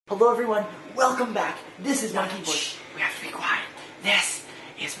Hello everyone, welcome back. This is MonkeyBoy. We have to be quiet. This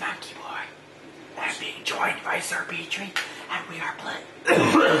is MonkeyBoy. I'm being joined by SirPetre, and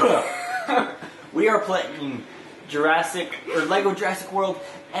we are playing Lego Jurassic World,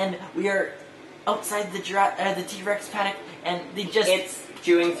 and we are outside the T-Rex paddock, and it's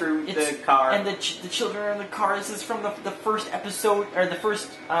chewing through the car. And the children are in the car. This is from the first episode, or the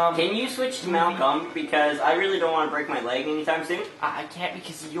first Can you switch to Malcolm? Because I really don't want to break my leg anytime soon. I can't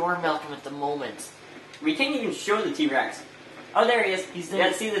because you're Malcolm at the moment. We can't even show the T-Rex. Oh, there he is. He's there. You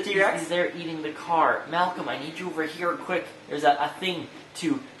guys see the T-Rex? He's there eating the car. Malcolm, I need you over here quick. There's a thing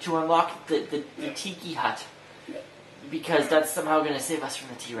to unlock the tiki hut. Because that's somehow going to save us from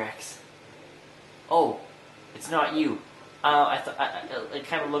the T-Rex. Oh, it's not you. It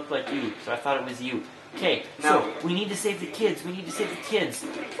kind of looked like you, so I thought it was you. Okay, no. So we need to save the kids. We need to save the kids.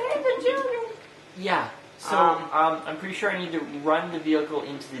 Save the children. Yeah. So I'm pretty sure I need to run the vehicle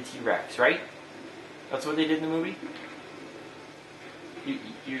into the T-Rex, right? That's what they did in the movie.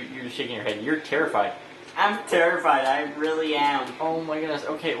 You're just shaking your head. You're terrified. I'm terrified. I really am. Oh my goodness.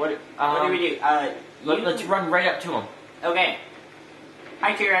 Okay, what do we do? Let's run right up to him. Okay.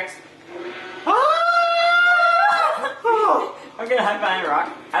 Hi, T-Rex. I'm gonna hide behind a rock.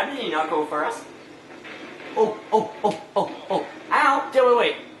 How did he not go for us? Oh. Ow!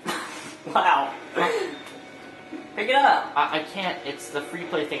 Wait. Wow. Pick it up. I can't. It's the free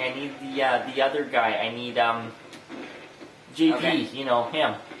play thing. I need the other guy. I need JP. Okay. You know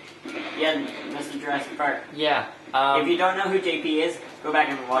him. Yeah, Mr. Jurassic Park. Yeah. If you don't know who JP is, go back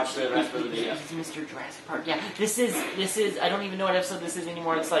and watch the rest of the video. He's Mr. Jurassic Park. Yeah. This is. I don't even know what episode this is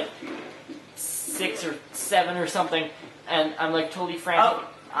anymore. It's like 6 or 7 or something, and I'm like totally frantic.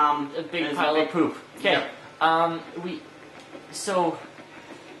 Oh, a big pile of poop. Okay. Yep. But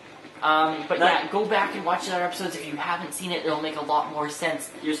yeah, go back and watch the other episodes. If you haven't seen it, it'll make a lot more sense.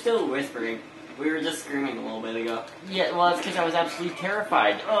 You're still whispering. We were just screaming a little bit ago. Yeah, well, it's because I was absolutely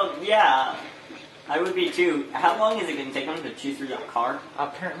terrified. Oh, yeah. I would be too. How long is it going to take them to chew through that car?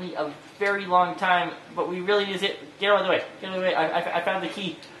 Apparently a very long time, but we really need to get out of the way. Get out of the way. I found the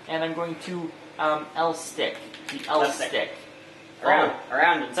key, and I'm going to L stick. The L stick.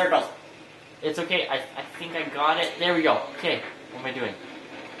 Around in circles. It's okay. I think I got it. There we go. Okay. What am I doing?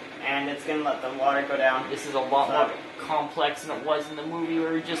 And it's going to let the water go down. This is a lot more complex than it was in the movie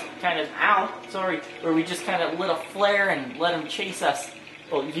where we just kind of... where we just kind of lit a flare and let him chase us.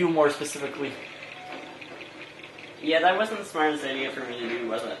 Well, you more specifically. Yeah, that wasn't the smartest idea for me to do,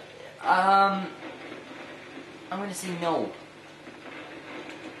 was it? I'm going to say no.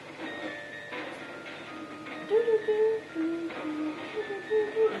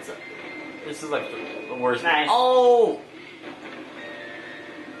 This is like the worst. Nice. Oh!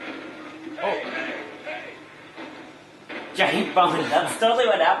 Giant bone. That's totally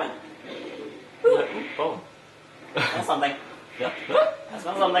what happened. Ooh, bone. That's something. Yeah. I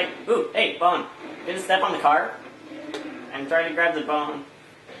smell something. Ooh, hey, bone. Did you step on the car? I'm trying to grab the bone.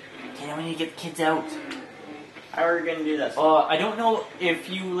 Okay, now we need to get the kids out. How are we going to do this? I don't know if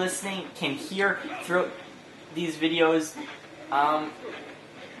you listening can hear throughout these videos,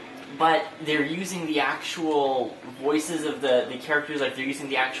 but they're using the actual voices of the characters, like they're using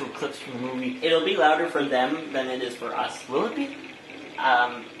the actual clips from the movie. It'll be louder for them than it is for us. Will it be?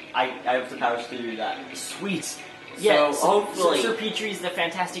 I have the powers to do that. Sweet. Yeah, so hopefully... SirPetre is the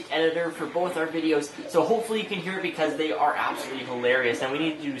fantastic editor for both our videos, so hopefully you can hear it because they are absolutely hilarious, and we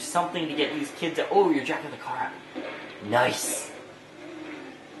need to do something to get these kids out. Oh, you're jacking the car up. Nice.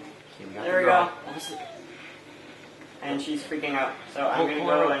 Okay, there we go. What was it? And she's freaking out, so I'm going to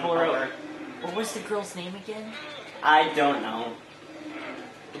go and pull her. What was the girl's name again? I don't know.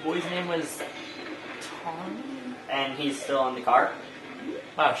 The boy's name was Tommy? And he's still in the car?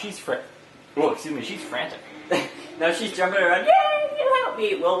 Wow, she's she's frantic. No, she's jumping around. Yay, you help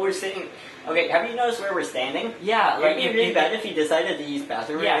me! Well, we're sitting... Okay, have you noticed where we're standing? Yeah, like... It'd be really bad if he decided to use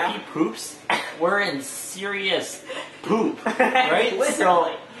bathroom right now. Yeah, if he poops, we're in serious poop, right?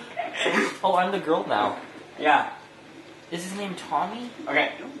 So, oh, I'm the girl now. Yeah. Is his name Tommy?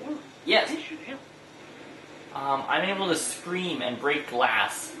 Okay. Yes. I'm able to scream and break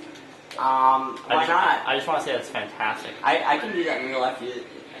glass. Why not? I just want to say that's fantastic. I can do that in real life.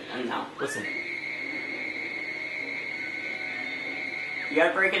 No. Listen. You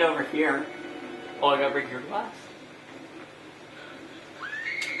gotta break it over here. Oh, I gotta break your glass?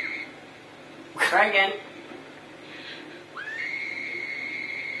 Try again.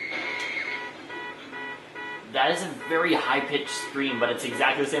 That is a very high-pitched scream, but it's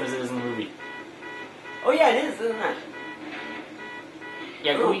exactly the same as it is in the movie. Oh yeah, it is, isn't it?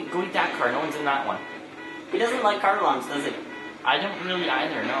 Yeah, go eat that car. No one's in that one. He doesn't like car alarms, does he? I don't really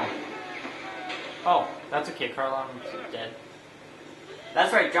either, no. Oh, that's okay, Carl, I'm dead.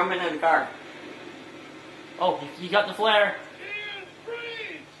 That's right, jump into the car. Oh, he got the flare.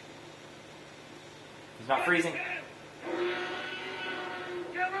 He's not freezing.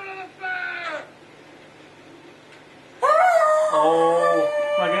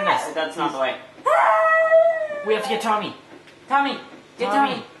 Oh, my goodness. That's not the way. We have to get Tommy. Tommy! Get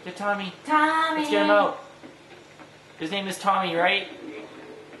Tommy! Get Tommy. Tommy! Let's get him out. His name is Tommy, right?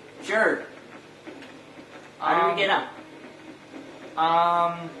 Sure. How do we get him?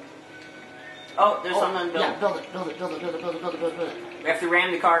 Oh, there's something to build. Yeah, build it. We have to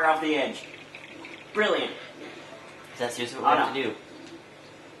ram the car off the edge. Brilliant. Is that seriously what we have to do?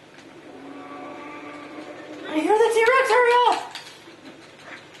 I hear the T-Rex, hurry up!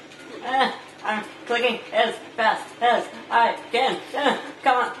 I'm clicking as fast as I can.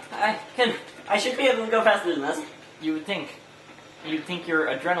 Come on, I should be able to go faster than this. You'd think your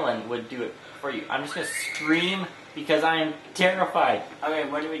adrenaline would do it for you. I'm just gonna scream because I am terrified. Okay,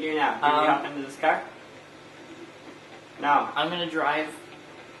 what do we do now? Do we hop into this car? No. I'm gonna drive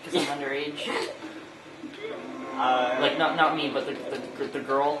because I'm underage. Like not me, but the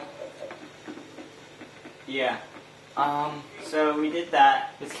girl. Yeah. So we did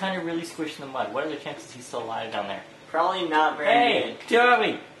that. It's kind of really squished in the mud. What are the chances he's still alive down there? Probably not very good.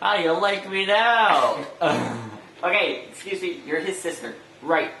 Tommy, how do you like me now? Okay, excuse me, you're his sister.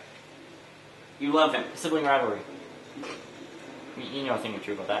 Right. You love him. Sibling rivalry. You know a thing or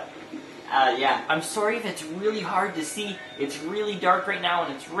two about that. Yeah. I'm sorry if it's really hard to see. It's really dark right now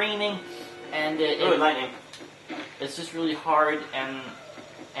and it's raining. And Ooh, lightning. It's just really hard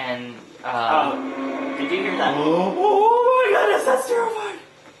and oh, did you hear that? Oh my goodness, that's terrifying.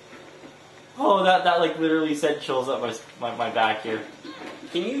 Oh, that like literally sent chills up my back here.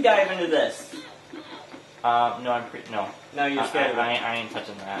 Can you dive into this? No, I'm no. No, you're scared of it. I ain't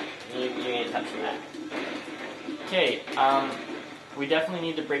touching that. You ain't touching that. Okay, we definitely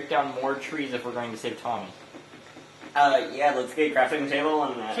need to break down more trees if we're going to save Tommy. Yeah, let's get a crafting table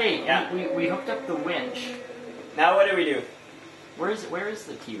and okay, yeah. we hooked up the winch. Now what do we do? Where is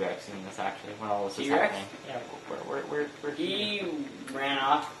the T-Rex in this actually when all this is T-Rex? happening? Yeah, where He ran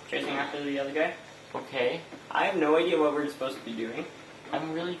off chasing after the other guy. Okay. I have no idea what we're supposed to be doing.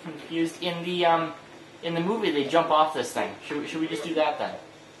 I'm really confused. In the movie they jump off this thing. Should we just do that then?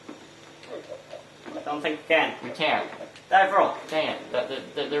 I don't think we can. We can't. Dive roll. Dang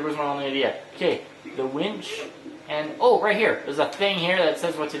it. There was my only idea. Okay, the winch and oh, right here. There's a thing here that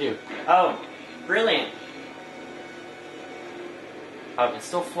says what to do. Oh, brilliant. It's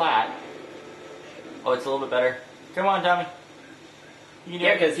still flat. Oh, it's a little bit better. Come on, Tommy. You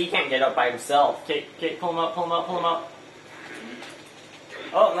Yeah, because he can't get up by himself. Okay, pull him up.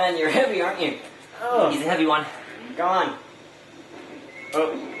 Oh man, you're heavy, aren't you? Oh, he's a heavy one. Go on.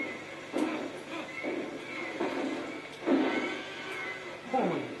 Oh.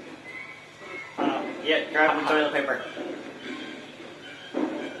 Yeah, grab the toilet paper.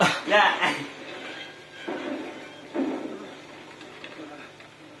 Yeah.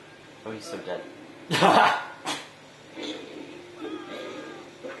 Oh, he's so dead.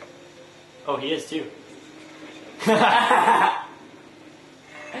 Oh, he is too.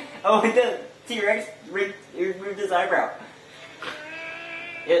 Oh, the T-Rex removed his eyebrow.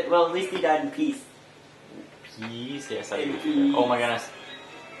 Well, at least he died in peace. Peace? Yes, In peace. Oh my goodness.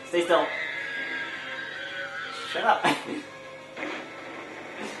 Stay still. Shut up.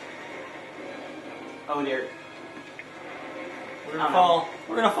 Oh dear. We're gonna fall.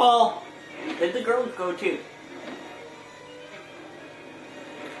 We're gonna fall. Did the girl go too?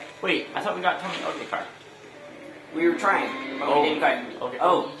 Wait, I thought we got Tommy out of the car. We were trying, but we didn't quite. Okay.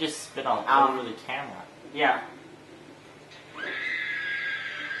 Oh. You just spit all over the camera. Yeah.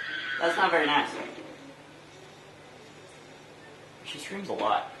 That's not very nice. She screams a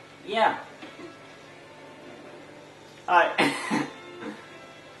lot. Yeah.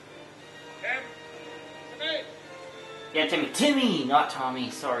 Yeah, Timmy. Timmy, not Tommy.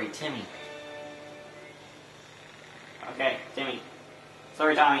 Sorry, Timmy. Okay, Timmy.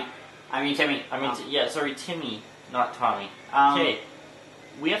 Sorry, Tommy. I mean Timmy. Yeah, sorry, Timmy, not Tommy. Okay.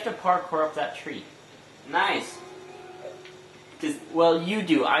 We have to parkour up that tree. Nice. Well, you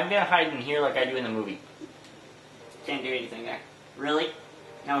do. I'm gonna hide in here like I do in the movie. Can't do anything there. Really?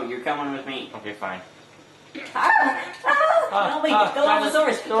 No, you're coming with me. Okay, fine. Help me! The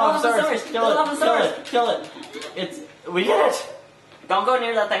Lavasaurus! The Lavasaurus! The Lavasaurus! Kill it! We did it! Don't go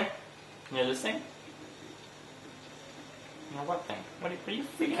near that thing. Near this thing? Near what thing? What are you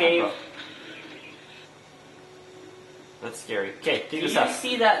The freaking cave. out about? That's scary. Okay, Do dig you this up.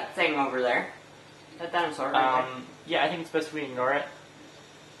 see that thing over there? That dinosaur right there. Yeah, I think it's best if we ignore it.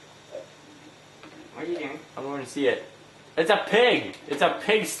 What are you doing? I'm going to see it. It's a pig! It's a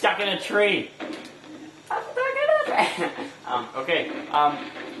pig stuck in a tree! Okay,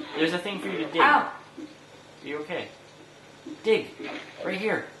 there's a thing for you to dig. Ow! Are you okay? Dig! Right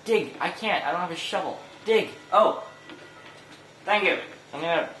here. Dig! I can't. I don't have a shovel. Dig! Oh! Thank you. I'm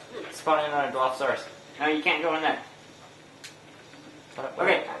gonna spawn in on a Dilophosaurus. No, you can't go in there. What?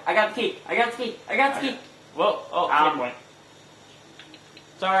 Okay, I got the key. I got the key. I got the key. Whoa! Oh, Ow. key point.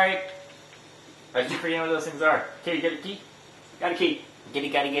 Sorry. I keep forgetting what those things are. Okay, you get a key? Got a key. Get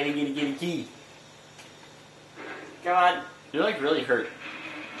a key. Go on. You're like really hurt.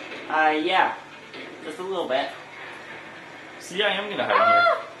 Yeah. Just a little bit. See, I am gonna hide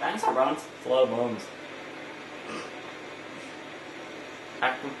here. Dinosaur bones. It's a lot of bones.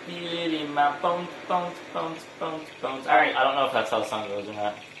 I can feel it in my bones. Alright, I don't know if that's how the song goes or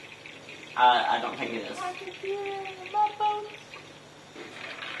not. I don't think it is. I can feel it in my bones.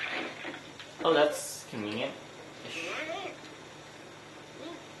 Oh, that's convenient.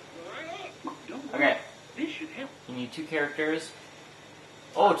 Okay. You need 2 characters.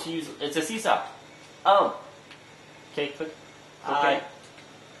 Oh, to use it's a seesaw. Oh. Okay, click A.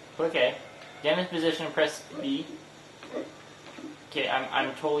 Click A. Get in position and press B. Okay,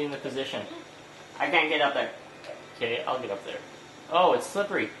 I'm totally in the position. I can't get up there. Okay, I'll get up there. Oh, it's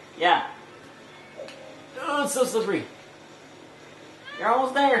slippery. Yeah. Oh, it's so slippery. You're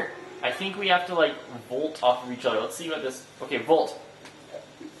almost there. I think we have to like volt off of each other. Let's see what this. Okay, volt.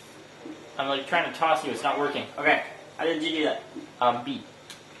 I'm like trying to toss you. It's not working. Okay. How did you do that? B.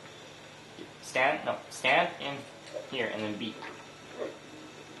 Stand in here and then B.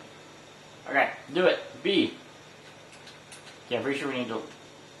 Okay. Do it. B. Okay, I'm pretty sure we need to.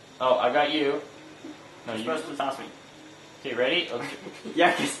 Oh, I got you. No, You're you. supposed to toss me. Okay, ready?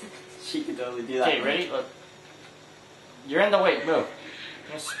 Yeah, because she could totally do that. Okay, ready? Look. You're in the way. Move. I'm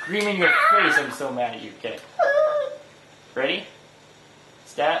gonna scream in your face. I'm so mad at you. Okay. Ready?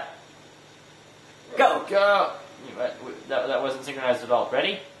 Stat. Go. Go. That wasn't synchronized at all.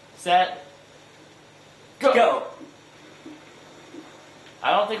 Ready? Set. Go. Go.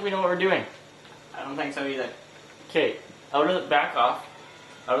 I don't think we know what we're doing. I don't think so either. Okay. Back off.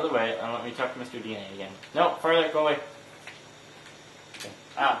 Out of the way. And let me talk to Mr. DNA again. No, farther. Go away. Okay.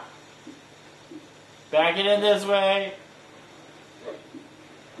 Ah. Back it in this way.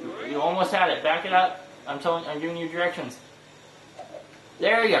 You almost had it. Back it up. I'm giving you directions.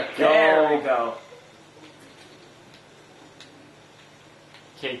 There you go. There we go.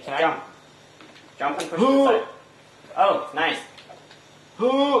 Okay, can Jump. Jump and push to the side. Oh, nice.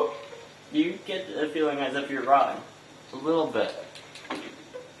 You get the feeling as if you're rotting. A little bit.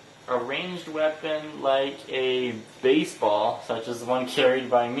 A ranged weapon like a baseball, such as the one carried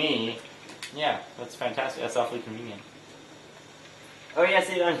by me. Yeah, that's fantastic. That's awfully convenient. Oh yeah,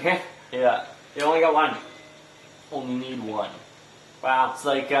 see down here? Yeah. You only got one. Only need one. Wow. It's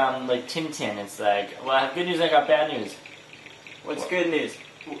like Tintin. It's like, well, I have good news, I got bad news. What's good news?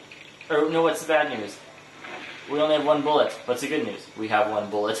 Or no, what's the bad news? We only have 1 bullet. What's the good news? We have 1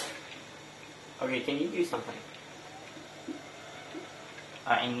 bullet. Okay, can you do something?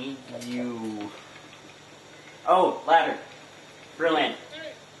 I need you. Oh, ladder. Brilliant.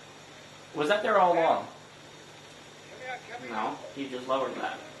 Was that there all along? No, you just lowered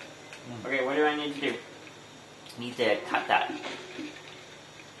that. Okay, what do I need to do? Need to cut that.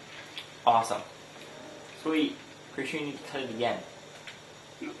 Awesome. Sweet. Pretty sure you need to cut it again.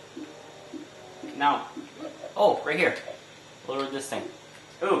 No. Oh, right here. Lower this thing.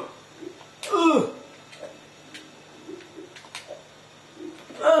 Ooh. Ooh.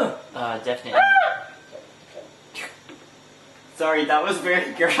 Definitely. Sorry, that was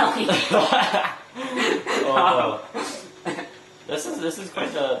very girly. Oh. This is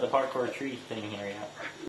quite the parkour tree thing here, yeah.